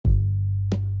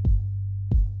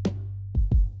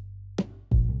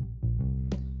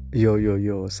Yo, yo,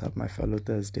 yo, what's up, my fellow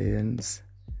Thursdayans?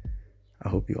 I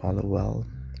hope you all are well.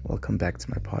 Welcome back to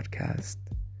my podcast.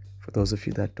 For those of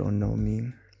you that don't know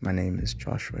me, my name is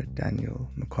Joshua Daniel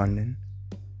McConnell,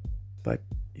 but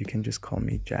you can just call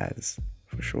me Jazz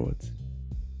for short.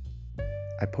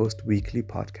 I post weekly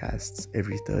podcasts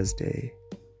every Thursday,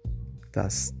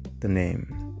 thus the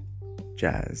name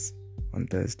Jazz on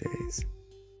Thursdays.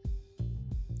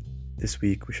 This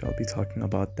week we shall be talking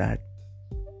about that,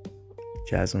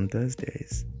 Jazz on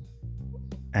Thursdays.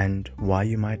 And why,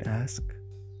 you might ask?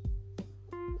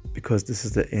 Because this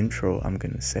is the intro I'm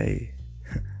gonna say.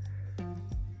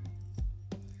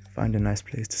 Find a nice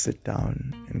place to sit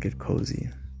down and get cozy.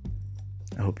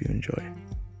 I hope you enjoy.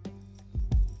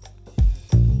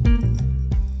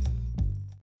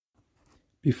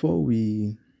 Before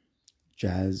we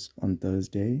jazz on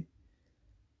Thursday,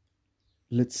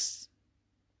 let's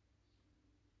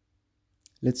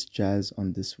jazz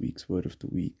on this week's word of the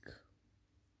week,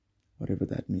 whatever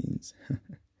that means.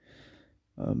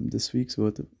 This week's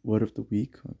word of the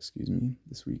week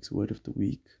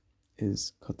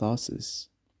is catharsis.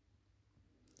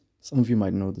 Some of you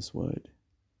might know this word,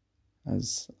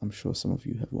 as I'm sure some of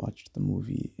you have watched the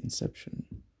movie Inception,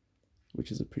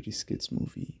 which is a pretty skits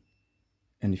movie.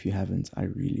 And if you haven't, I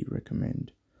really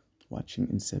recommend watching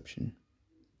Inception.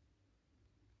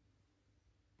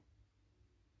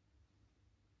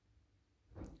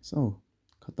 So,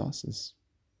 catharsis.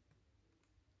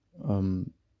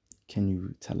 Can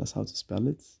you tell us how to spell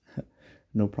it?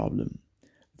 No problem.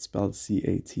 It's spelled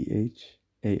C-A-T-H-A-R-S-I-S,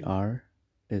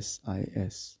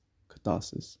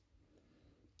 catharsis.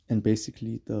 And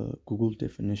basically the Google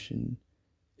definition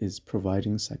is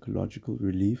providing psychological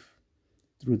relief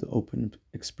through the open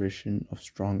expression of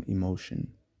strong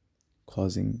emotion,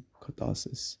 causing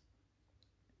catharsis.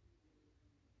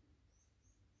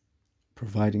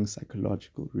 Providing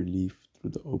psychological relief through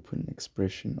the open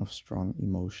expression of strong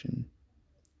emotion,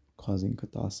 causing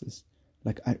catharsis.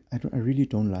 I really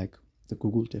don't like the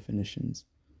Google definitions.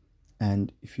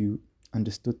 And if you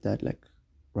understood that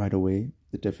right away,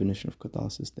 the definition of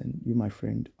catharsis, then you, my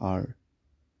friend, are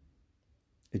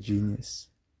a genius.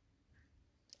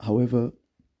 However,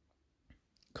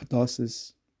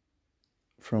 catharsis,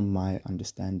 from my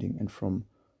understanding and from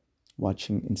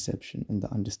watching Inception and the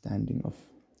understanding of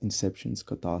Inception's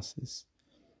catharsis,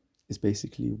 is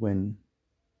basically when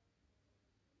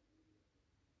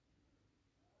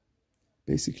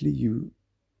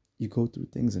you go through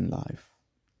things in life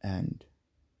and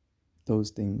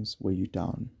those things weigh you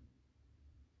down,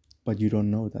 but you don't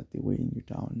know that they're weighing you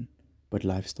down, but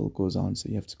life still goes on, so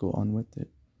you have to go on with it.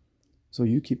 So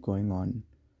you keep going on,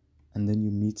 and then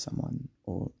you meet someone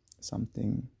or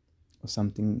something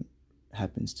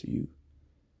happens to you.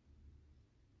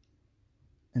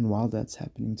 And while that's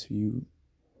happening to you,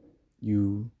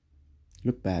 you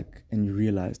look back and you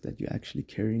realize that you're actually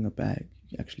carrying a bag.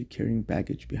 You're actually carrying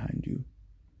baggage behind you.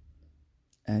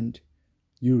 And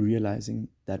you realizing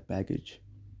that baggage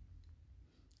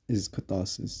is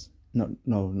catharsis. No,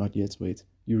 not yet, wait.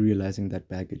 You realizing that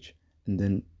baggage and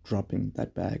then dropping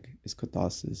that bag is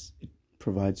catharsis. It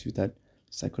provides you that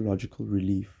psychological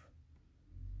relief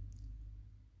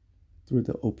through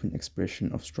the open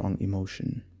expression of strong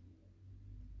emotion.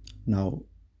 Now,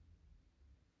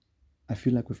 I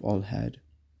feel like we've all had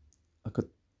a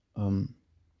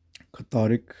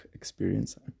cathartic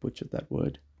experience. I butchered that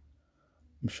word.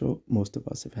 I'm sure most of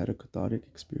us have had a cathartic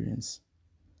experience.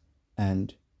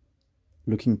 And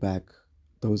looking back,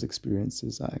 those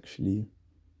experiences are actually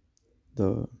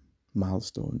the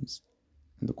milestones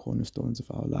and the cornerstones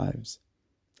of our lives.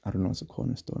 I don't know what's a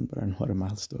cornerstone, but I know what a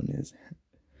milestone is.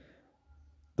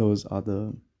 Those are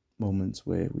the moments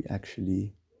where we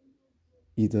actually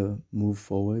either move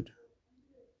forward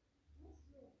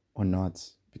or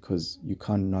not, because you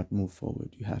can't not move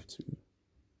forward. You have to.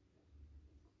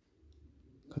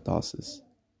 Catharsis.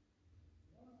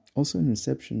 Also in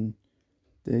Inception,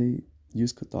 they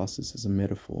use catharsis as a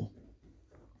metaphor.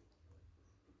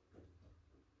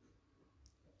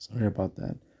 Sorry about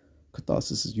that.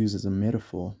 Catharsis is used as a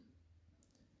metaphor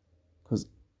because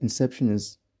Inception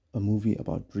is a movie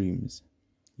about dreams,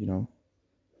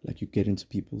 you get into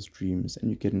people's dreams and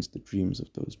you get into the dreams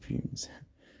of those dreams.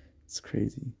 It's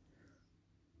crazy.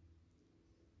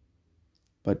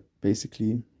 But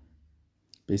basically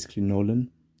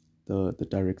Nolan, the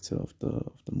director of the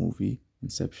movie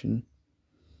Inception,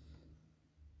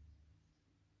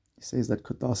 he says that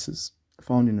catharsis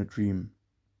found in a dream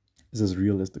is as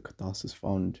real as the catharsis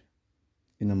found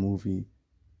in a movie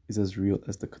is as real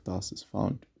as the catharsis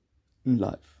found in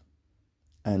life.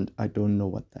 And I don't know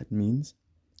what that means,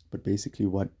 but basically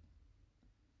what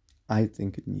I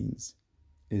think it means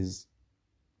is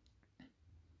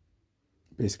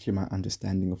basically my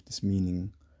understanding of this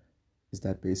meaning is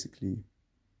that basically,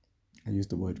 I use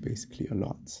the word basically a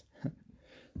lot,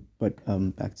 but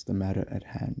back to the matter at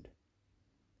hand.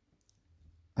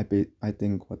 I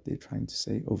think what they're trying to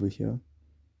say over here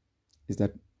is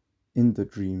that in the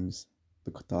dreams,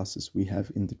 the catharsis we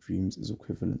have in the dreams is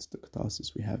equivalent to the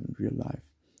catharsis we have in real life.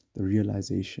 The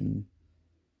realization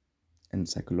and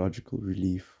psychological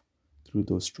relief through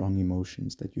those strong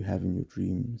emotions that you have in your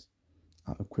dreams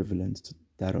are equivalent to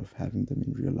that of having them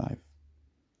in real life.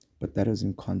 But that is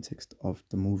in context of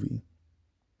the movie.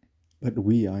 But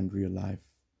we are in real life.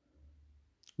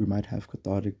 We might have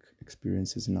cathartic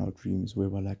experiences in our dreams where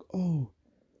we're like, oh,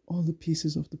 all the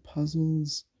pieces of the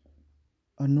puzzles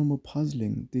are no more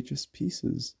puzzling. They're just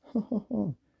pieces.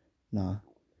 Nah.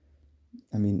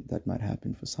 I mean, that might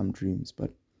happen for some dreams,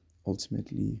 but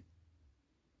ultimately,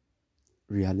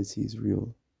 reality is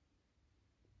real.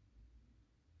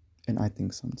 And I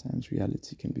think sometimes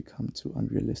reality can become too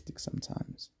unrealistic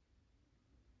sometimes.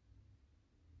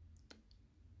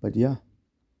 But yeah,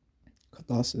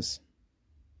 catharsis.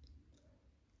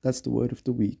 That's the word of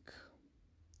the week.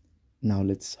 Now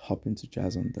let's hop into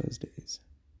Jazz on Thursdays.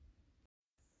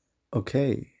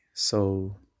 Okay,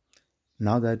 so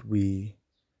now that we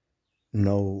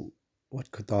know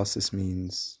what catharsis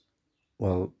means,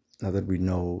 well, now that we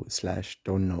know /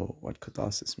 don't know what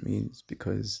catharsis means,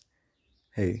 because,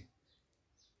 hey,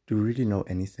 do we really know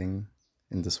anything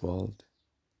in this world?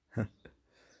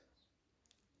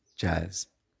 Jazz.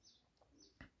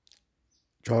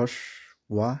 Josh,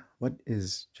 what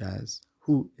is jazz?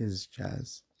 Who is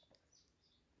jazz?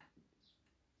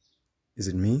 Is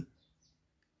it me?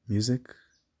 Music?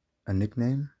 A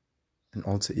nickname? An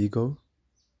alter ego?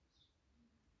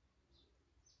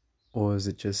 Or is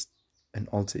it just an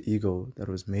alter ego that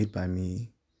was made by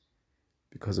me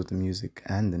because of the music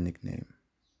and the nickname?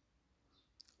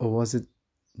 Or was it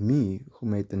me who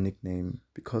made the nickname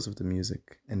because of the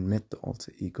music and met the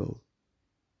alter ego?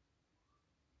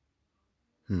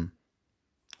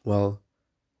 Well,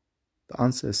 the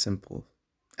answer is simple,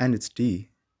 and it's D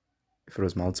if it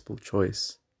was multiple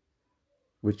choice,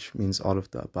 which means all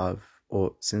of the above,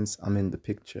 or since I'm in the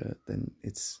picture, then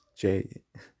it's J.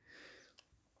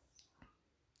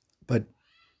 But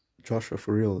Joshua,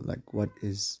 for real, like, what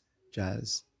is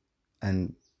jazz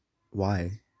and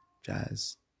why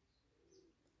jazz?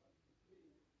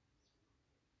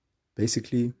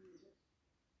 Basically,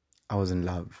 I was in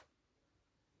love.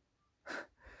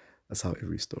 That's how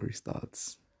every story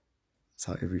starts. That's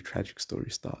how every tragic story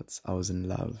starts. I was in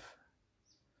love.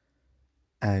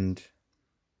 And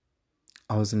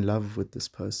I was in love with this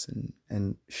person,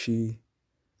 and she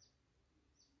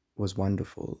was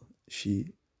wonderful. She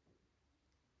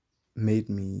made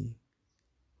me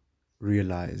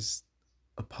realize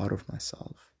a part of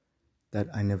myself that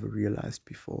I never realized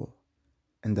before.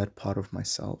 And that part of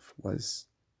myself was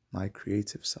my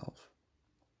creative self.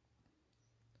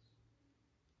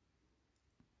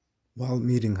 While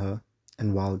meeting her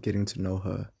and while getting to know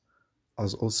her, I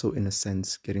was also, in a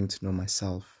sense, getting to know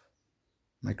myself,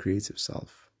 my creative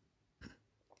self.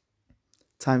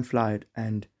 Time flied,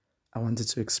 and I wanted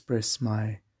to express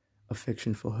my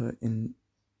affection for her in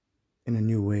a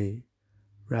new way,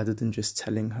 rather than just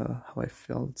telling her how I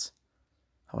felt.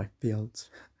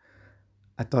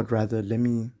 I thought rather, let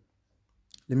me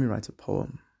write a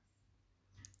poem.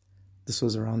 This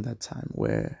was around that time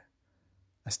where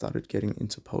I started getting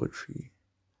into poetry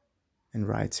and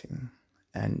writing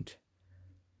and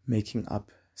making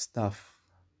up stuff,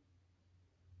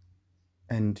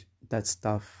 and that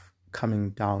stuff coming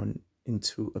down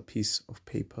into a piece of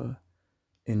paper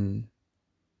in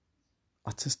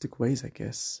artistic ways, I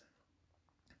guess.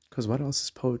 Because what else is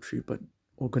poetry but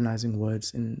organizing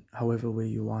words in however way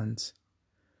you want,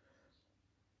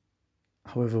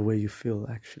 however way you feel,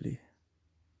 actually.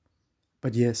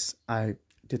 But yes, I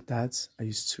did that. I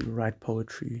used to write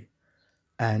poetry,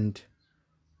 and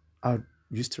I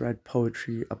used to write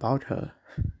poetry about her.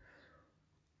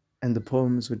 And the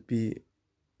poems would be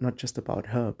not just about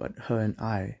her, but her and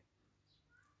I.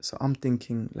 So I'm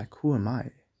thinking, like, who am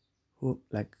I? Who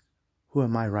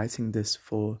am I writing this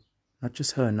for? Not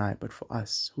just her and I, but for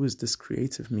us. Who is this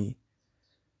creative me?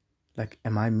 Like,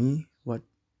 am I me? What?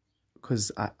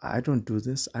 Because I don't do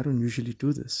this. I don't usually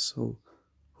do this. So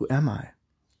who am I?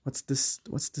 What's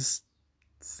this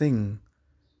thing?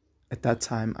 At that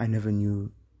time, I never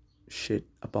knew shit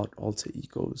about alter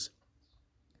egos.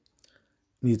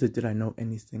 Neither did I know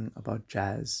anything about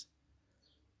jazz,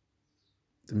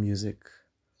 the music.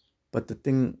 But the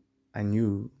thing I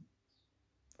knew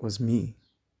was me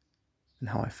and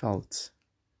how I felt.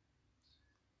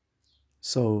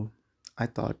 So I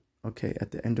thought, okay,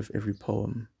 at the end of every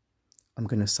poem, I'm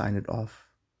going to sign it off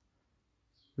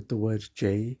with the word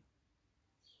J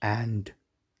and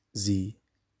Z.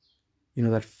 You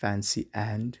know that fancy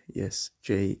and? Yes,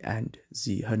 J and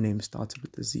Z. Her name started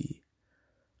with a Z.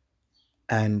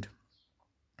 And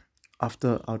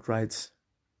after I'd write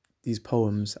these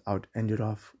poems, I'd end it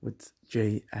off with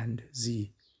J and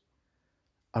Z.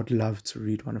 I'd love to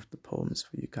read one of the poems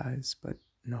for you guys, but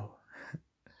no,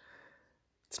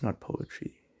 it's not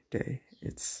poetry day,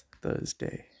 it's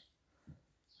Thursday.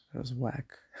 That was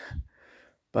whack.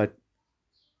 But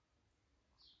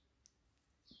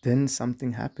then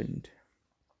something happened.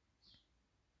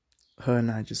 Her and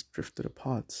I just drifted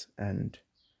apart, and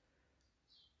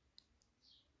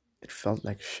it felt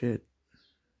like shit.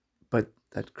 But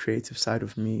that creative side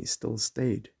of me still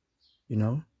stayed, you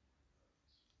know?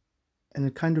 And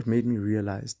it kind of made me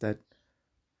realize that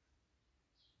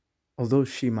although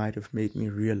she might have made me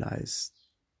realize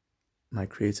my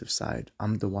creative side,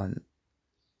 I'm the one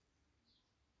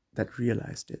that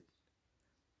realized it.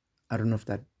 I don't know if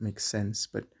that makes sense,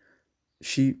 but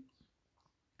she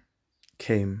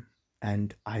came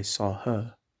and I saw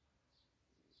her.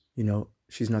 You know,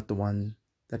 she's not the one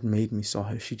that made me saw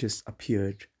her. She just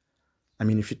appeared. I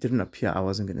mean, if she didn't appear, I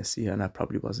wasn't going to see her, and I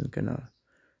probably wasn't going to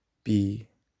be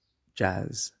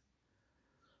Jazz.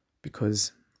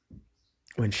 Because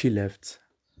when she left,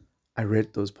 I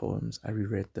read those poems, I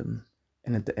reread them,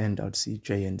 and at the end, I'd see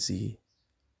J and Z.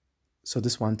 So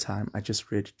this one time, I just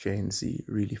read J and Z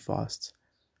really fast,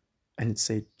 and it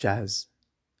said Jazz.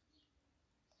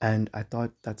 And I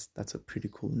thought that's a pretty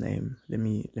cool name. Let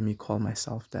me call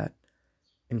myself that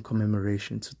in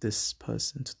commemoration to this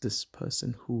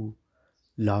person who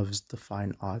loves the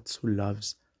fine arts, who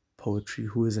loves poetry,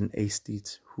 who is an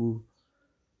aesthete, who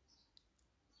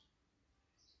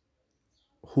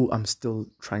I'm still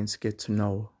trying to get to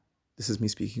know. This is me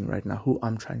speaking right now, who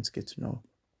I'm trying to get to know.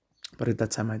 But at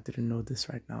that time, I didn't know this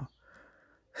right now.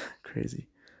 Crazy.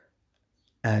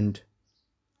 And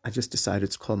I just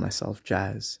decided to call myself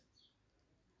Jazz.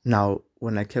 Now,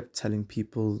 when I kept telling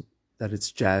people that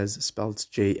it's Jazz, spelled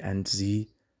J and Z,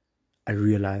 I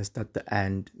realized that the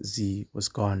and Z was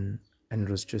gone, and it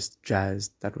was just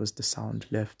Jazz. That was the sound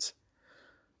left.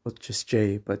 Well, just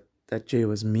J, but that J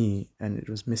was me, and it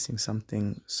was missing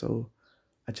something, so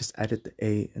I just added the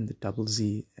A and the double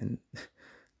Z, and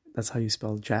that's how you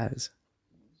spell Jazz.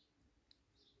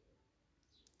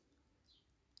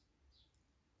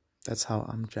 That's how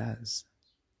I'm Jazz.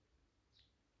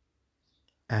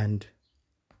 And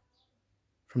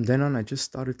from then on, I just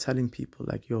started telling people,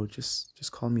 like, yo,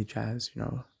 just call me Jazz, you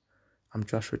know. I'm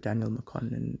Joshua Daniel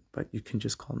McConnell, but you can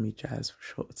just call me Jazz for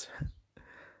short.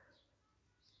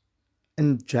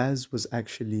 And Jazz was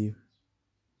actually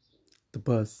the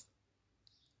birth.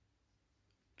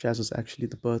 Jazz was actually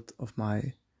the birth of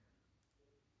my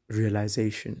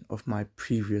realization of my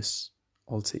previous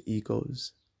alter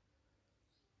egos.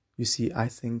 You see, I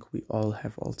think we all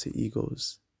have alter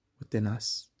egos within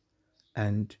us,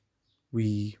 and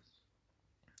we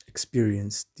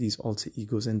experience these alter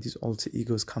egos, and these alter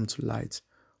egos come to light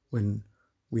when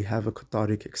we have a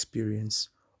cathartic experience,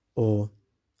 or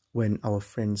when our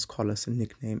friends call us a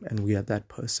nickname and we are that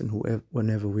person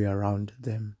whenever we are around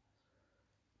them.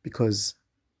 Because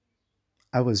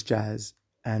I was Jazz,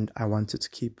 and I wanted to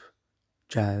keep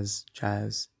Jazz,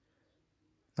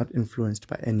 not influenced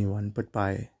by anyone, but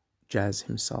by Jazz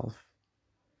himself.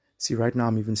 See, right now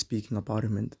I'm even speaking about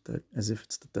him in the third, as if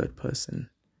it's the third person.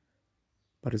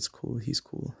 But it's cool, he's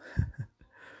cool.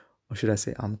 Or should I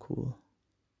say I'm cool?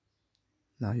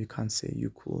 Now you can't say you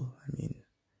cool. I mean,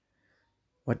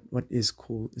 what is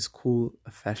cool? Is cool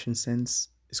a fashion sense?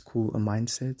 Is cool a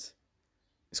mindset?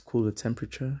 Is cool a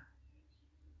temperature?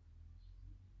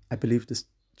 I believe this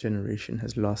generation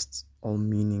has lost all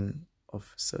meaning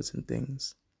of certain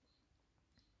things.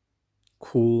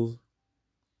 Cool,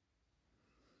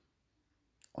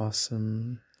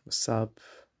 awesome, what's up,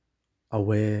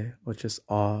 aware, or just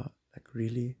awe, like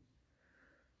really?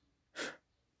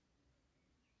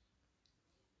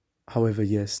 However,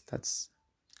 yes, that's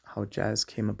how Jazz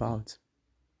came about.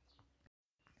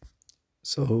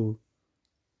 So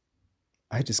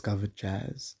I discovered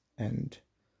Jazz, and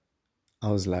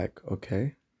I was like,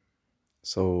 okay,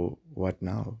 so what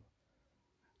now?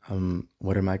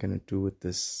 What am I gonna do with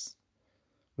this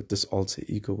alter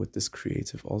ego, with this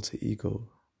creative alter ego,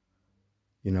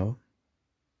 you know?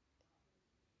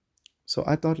 So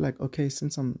I thought, like, okay,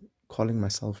 since I'm calling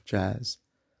myself Jazz,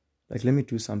 like, let me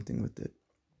do something with it.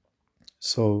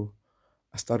 So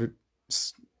I started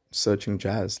searching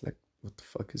Jazz, like, what the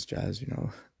fuck is Jazz, you know?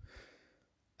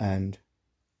 And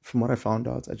from what I found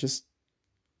out, I just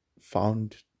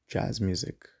found jazz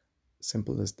music.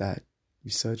 Simple as that.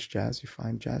 You search jazz, you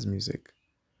find jazz music.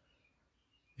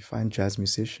 You find jazz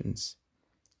musicians.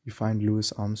 You find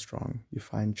Louis Armstrong. You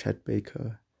find Chet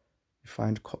Baker. You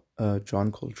find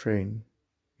John Coltrane.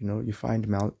 You find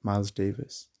Miles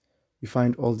Davis. You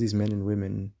find all these men and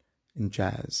women in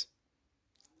jazz.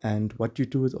 And what you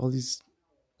do with all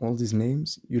these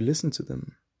names, you listen to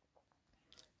them.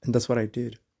 And that's what I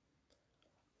did.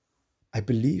 I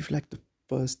believe like the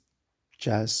first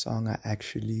jazz song I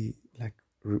actually like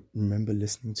remember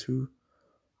listening to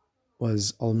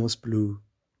was Almost Blue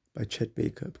by Chet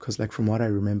Baker, because like from what I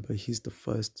remember, he's the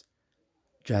first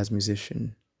jazz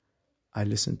musician I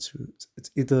listened to.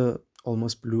 It's either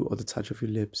Almost Blue or The Touch of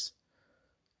Your Lips.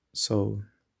 So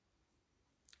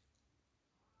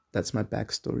that's my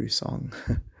backstory song.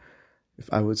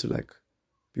 If I were to like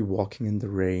be walking in the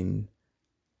rain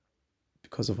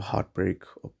because of a heartbreak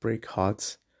or break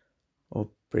hearts or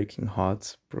breaking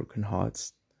hearts, broken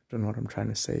hearts, I don't know what I'm trying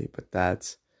to say, but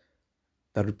that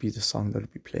would be the song that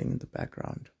would be playing in the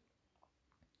background.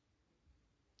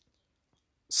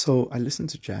 So I listen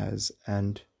to jazz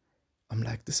and I'm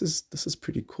like, this is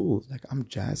pretty cool. Like I'm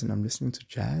jazz and I'm listening to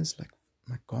jazz. Like,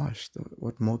 my gosh,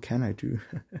 what more can I do?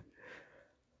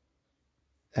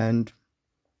 And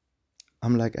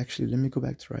I'm like, actually, let me go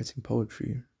back to writing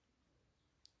poetry.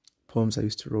 Poems I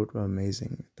used to write were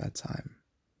amazing at that time.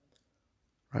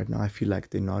 Right now, I feel like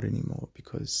they're not anymore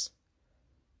because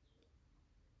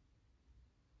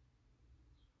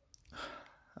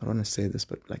I don't want to say this,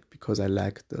 but like because I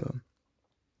lack the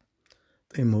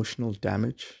emotional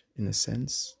damage in a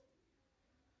sense.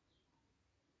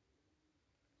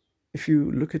 If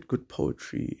you look at good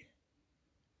poetry,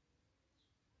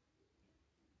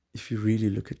 if you really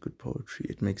look at good poetry,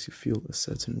 it makes you feel a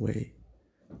certain way.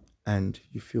 And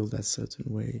you feel that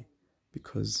certain way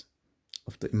because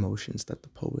of the emotions that the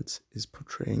poet is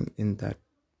portraying in that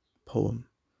poem.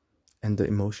 And the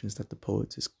emotions that the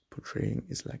poet is portraying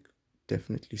is like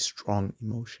definitely strong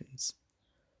emotions.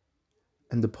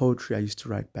 And the poetry I used to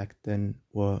write back then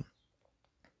were,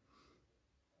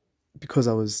 because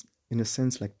I was in a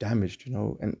sense like damaged,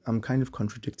 and I'm kind of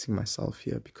contradicting myself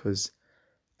here because,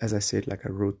 as I said, like I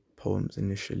wrote poems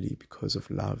initially because of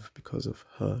love, because of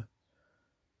her.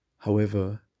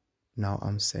 However, now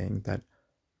I'm saying that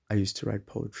I used to write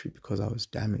poetry because I was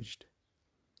damaged.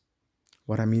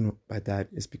 What I mean by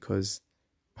that is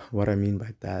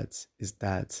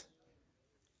that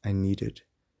I needed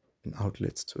an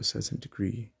outlet to a certain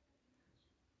degree.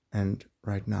 And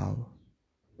right now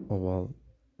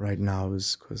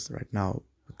is because right now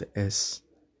with the S,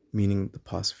 meaning the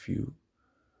past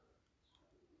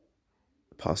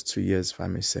 2 years, if I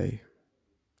may say,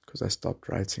 because I stopped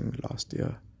writing last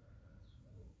year,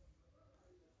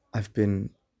 I've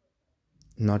been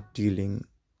not dealing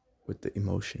with the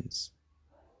emotions.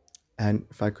 And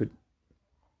if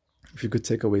you could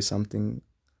take away something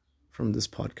from this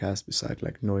podcast, beside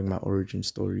like knowing my origin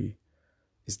story,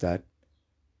 is that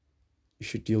you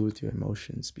should deal with your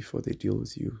emotions before they deal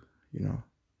with you,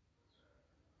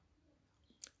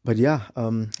 But yeah,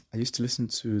 I used to listen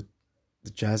to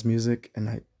the jazz music and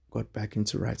I got back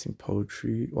into writing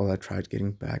poetry. Well, I tried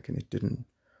getting back and it didn't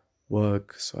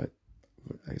work. So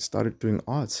I started doing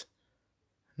art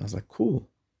and I was like, cool.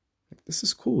 Like, this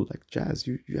is cool. Like jazz,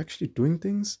 you actually doing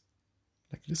things?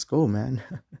 Like, let's go, man.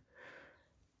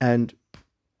 And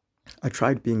I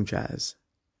tried being jazz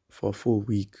for a full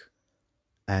week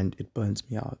and it burnt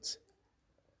me out.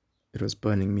 It was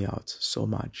burning me out so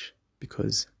much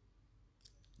because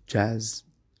jazz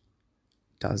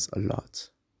does a lot.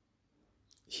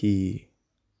 He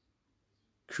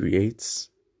creates,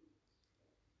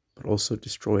 but also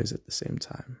destroys at the same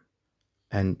time.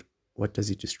 And what does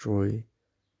he destroy?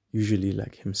 Usually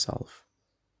like himself.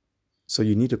 So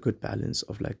you need a good balance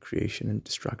of like creation and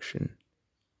destruction.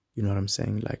 You know what I'm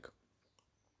saying? Like,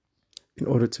 in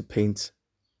order to paint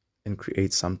and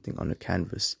create something on a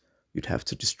canvas, you'd have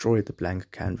to destroy the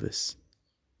blank canvas.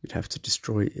 You'd have to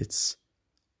destroy its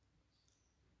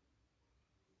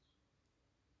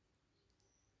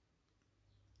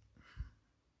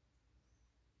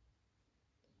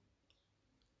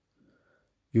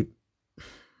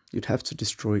you'd have to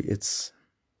destroy its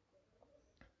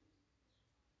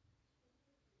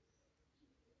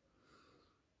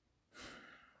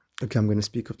okay, I'm going to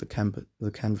speak of the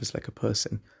canvas like a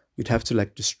person. You'd have to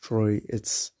like destroy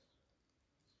its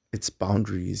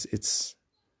boundaries, its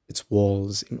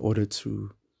walls in order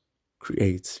to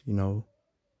create,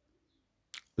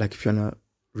 Like if you want to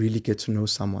really get to know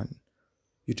someone,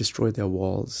 you destroy their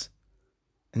walls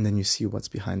and then you see what's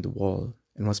behind the wall.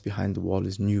 And what's behind the wall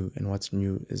is new, and what's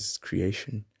new is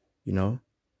creation,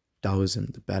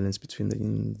 Taoism, the balance between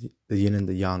the yin and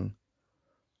the yang.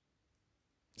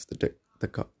 It's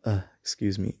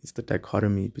it's the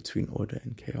dichotomy between order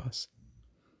and chaos.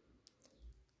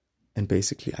 And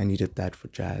basically, I needed that for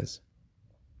jazz,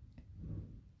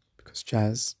 because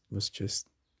jazz was just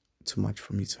too much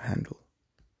for me to handle.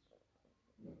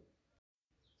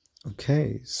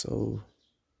 Okay, so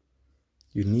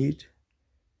you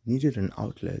needed an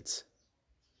outlet,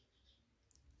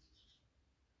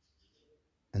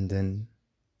 and then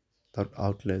that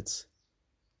outlet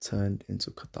turned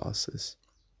into catharsis,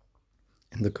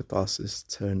 and the catharsis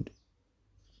turned.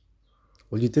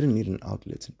 Well, you didn't need an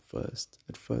outlet at first.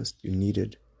 At first, you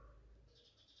needed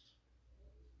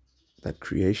that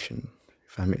creation,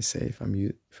 if I may say, if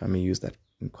I may use that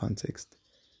in context.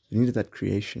 You needed that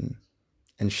creation,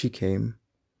 and she came.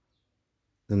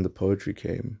 Then the poetry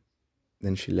came.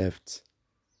 Then she left,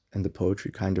 and the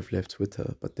poetry kind of left with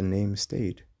her, but the name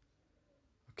stayed.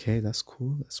 Okay, that's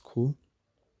cool. That's cool.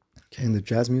 Okay, and the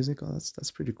jazz music, oh,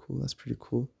 that's pretty cool. That's pretty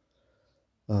cool.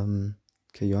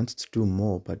 Okay, you wanted to do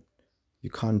more, but you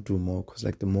can't do more, because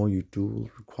like the more you do will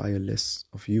require less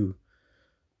of you.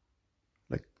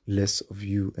 Like less of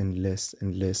you and less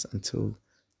until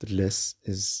the less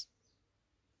is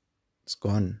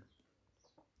gone.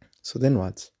 So then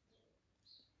what?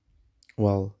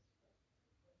 Well,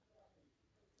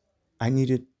 I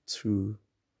needed to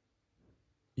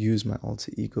use my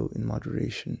alter ego in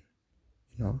moderation,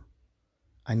 you know?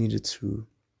 I needed to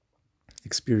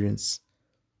experience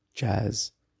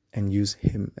jazz and use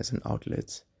him as an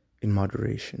outlet in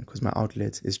moderation, because my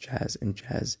outlet is jazz, and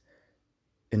jazz,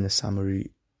 in a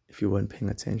summary, if you weren't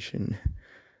paying attention,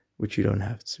 which you don't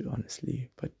have to, honestly,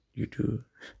 but you do,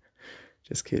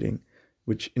 just kidding,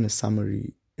 which in a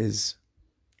summary is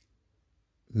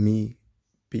me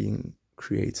being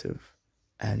creative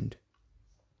and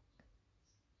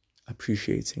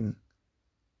appreciating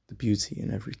the beauty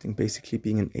and everything, basically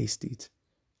being an aesthete.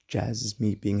 Jazz is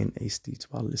me being an aesthete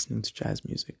while listening to jazz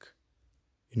music,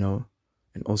 you know,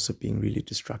 and also being really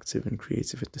destructive and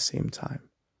creative at the same time.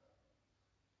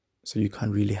 So you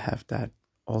can't really have that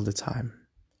all the time.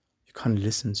 You can't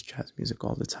listen to jazz music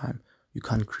all the time. You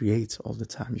can't create all the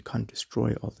time. You can't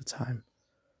destroy all the time.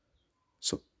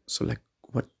 So like,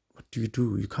 what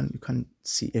do? You can't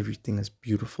see everything as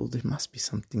beautiful. There must be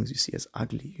some things you see as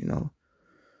ugly, you know.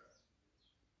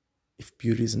 If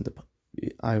beauty is in the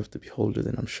eye of the beholder,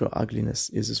 then I'm sure ugliness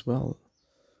is as well.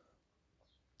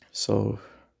 So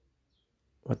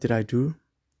what did I do?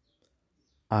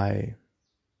 I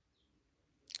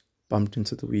bumped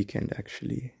into The Weeknd,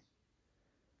 actually.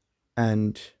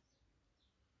 And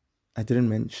I didn't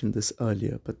mention this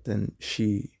earlier, but then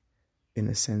she, in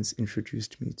a sense,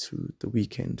 introduced me to The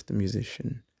Weeknd, the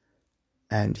musician.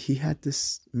 And he had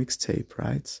this mixtape,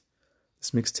 right?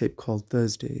 This mixtape called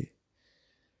Thursday.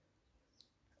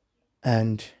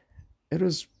 And it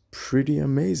was pretty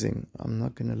amazing, I'm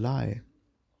not gonna lie.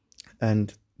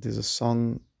 And there's a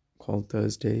song called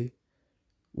Thursday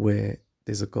where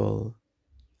there's a girl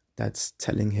that's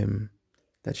telling him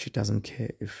that she doesn't care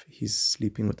if he's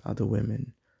sleeping with other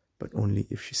women, but only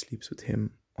if she sleeps with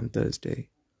him on Thursday.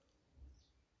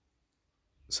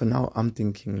 So now I'm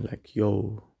thinking like,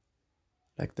 yo,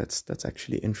 like that's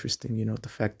actually interesting, you know, the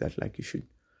fact that like you should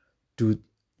do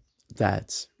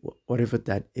that, whatever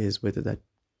that is, whether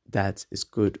that is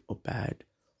good or bad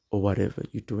or whatever,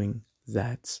 you're doing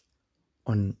that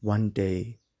on one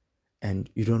day, and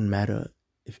you don't matter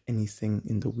if anything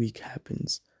in the week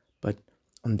happens, but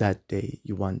on that day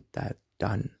you want that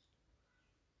done.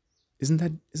 Isn't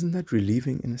that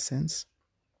relieving in a sense?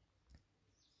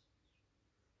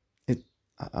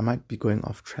 I might be going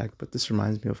off track, but this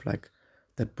reminds me of like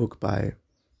that book by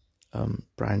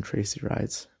Brian Tracy,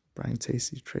 right? Brian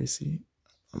Tracy.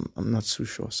 I'm not too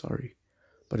sure, sorry,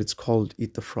 but it's called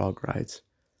Eat the Frog, right?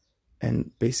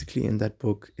 And basically in that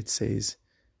book it says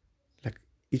like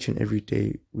each and every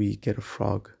day we get a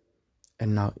frog,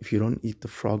 and now if you don't eat the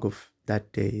frog of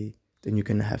that day, then you're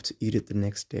gonna have to eat it the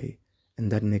next day,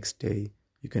 and that next day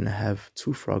you're gonna have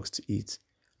 2 frogs to eat.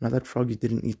 Now that frog you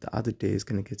didn't eat the other day is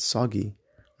gonna get soggy.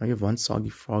 Now you have 1 soggy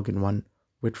frog and 1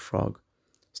 wet frog.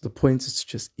 So the point is to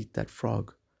just eat that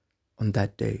frog on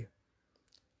that day.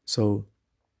 So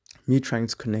me trying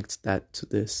to connect that to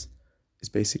this is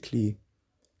basically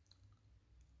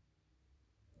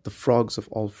the frogs of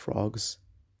all frogs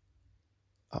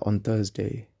are on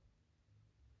Thursday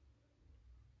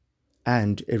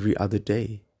and every other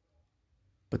day.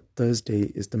 But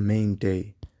Thursday is the main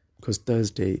day, because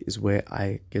Thursday is where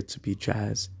I get to be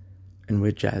jazz, and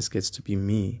where jazz gets to be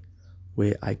me,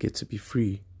 where I get to be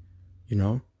free, you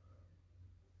know?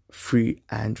 Free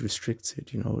and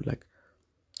restricted, you know, like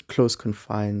close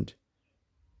confined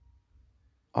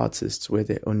artists where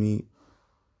they only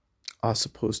are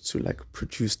supposed to like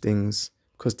produce things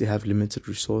because they have limited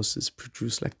resources,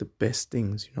 produce like the best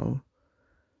things, you know.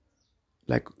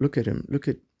 Like look at him, look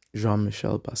at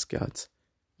Jean-Michel Basquiat.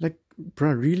 Like,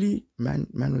 bruh, really, man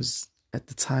was at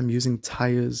the time using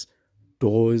tires,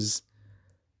 doors,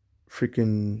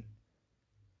 freaking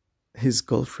his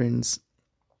girlfriend's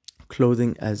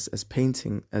clothing as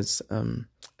painting, as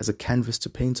a canvas to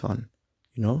paint on,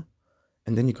 you know.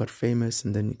 And then he got famous,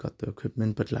 and then he got the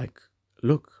equipment. But like,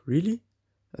 look, really,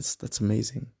 that's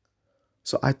amazing.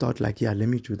 So I thought like, yeah, let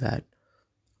me do that,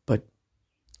 but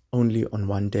only on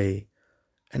one day.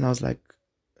 And I was like,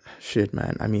 shit,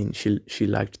 man. I mean, she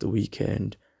liked The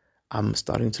Weeknd. I'm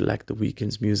starting to like The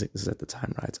Weeknd's music. This is at the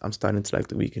time, right? I'm starting to like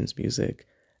The Weeknd's music.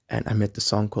 And I met the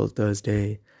song called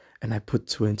Thursday, and I put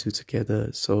two and two together.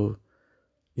 So,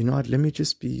 you know what? Let me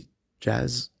just be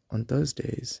Jazz on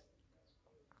Thursdays.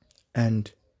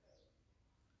 And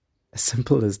as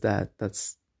simple as that,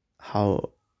 that's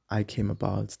how I came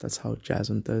about. That's how Jazz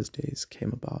on Thursdays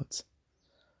came about.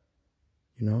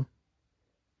 You know?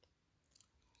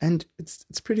 And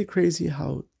it's pretty crazy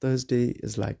how Thursday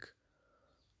is like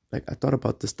I thought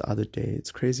about this the other day.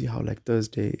 It's crazy how like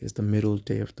Thursday is the middle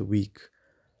day of the week.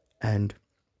 And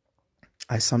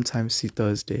I sometimes see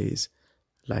Thursdays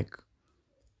like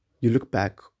you look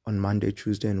back on Monday,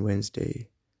 Tuesday, and Wednesday,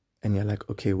 and you're like,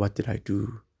 okay, what did I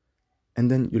do? And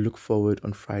then you look forward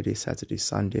on Friday, Saturday,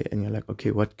 Sunday, and you're like,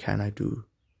 okay, what can I do?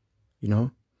 You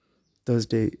know?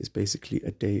 Thursday is basically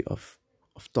a day of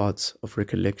thoughts, of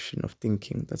recollection, of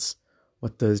thinking. That's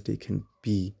what Thursday can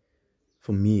be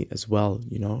for me as well,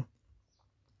 you know?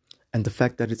 And the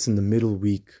fact that it's in the middle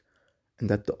week and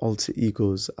that the alter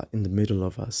egos are in the middle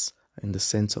of us, in the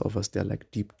center of us, they're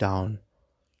like deep down.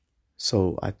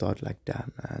 So I thought like,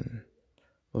 damn, man.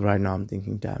 Well, right now I'm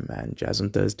thinking, damn, man, Jazz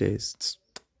on Thursdays, it's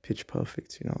pitch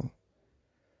perfect, you know?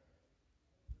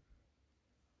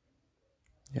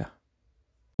 Yeah.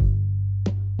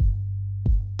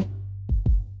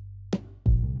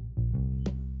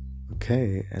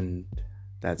 Okay, and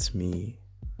that's me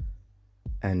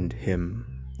and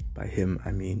him. By him,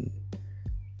 I mean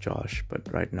Josh, but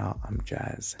right now I'm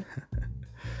Jazz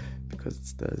because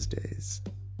it's Thursdays.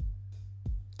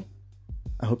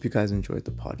 I hope you guys enjoyed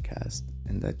the podcast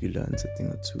and that you learned a thing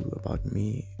or two about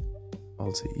me,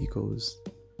 alter egos,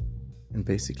 and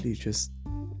basically just,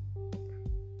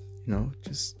 you know,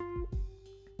 just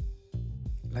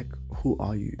like, who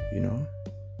are you, you know?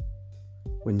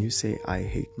 When you say I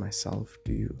hate myself,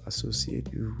 do you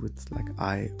associate you with like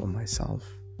I or myself?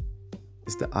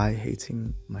 Is the I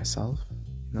hating myself?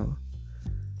 You know?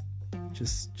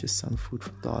 Just some food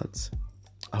for thought.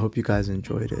 I hope you guys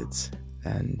enjoyed it,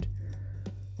 and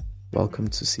welcome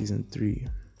to season 3.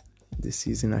 This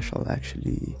season I shall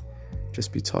actually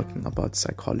just be talking about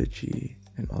psychology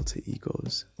and alter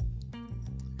egos.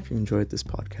 If you enjoyed this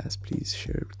podcast, please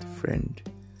share it with a friend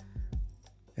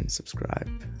and subscribe.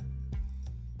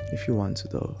 If you want to,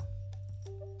 though.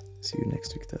 See you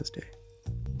next week, Thursday.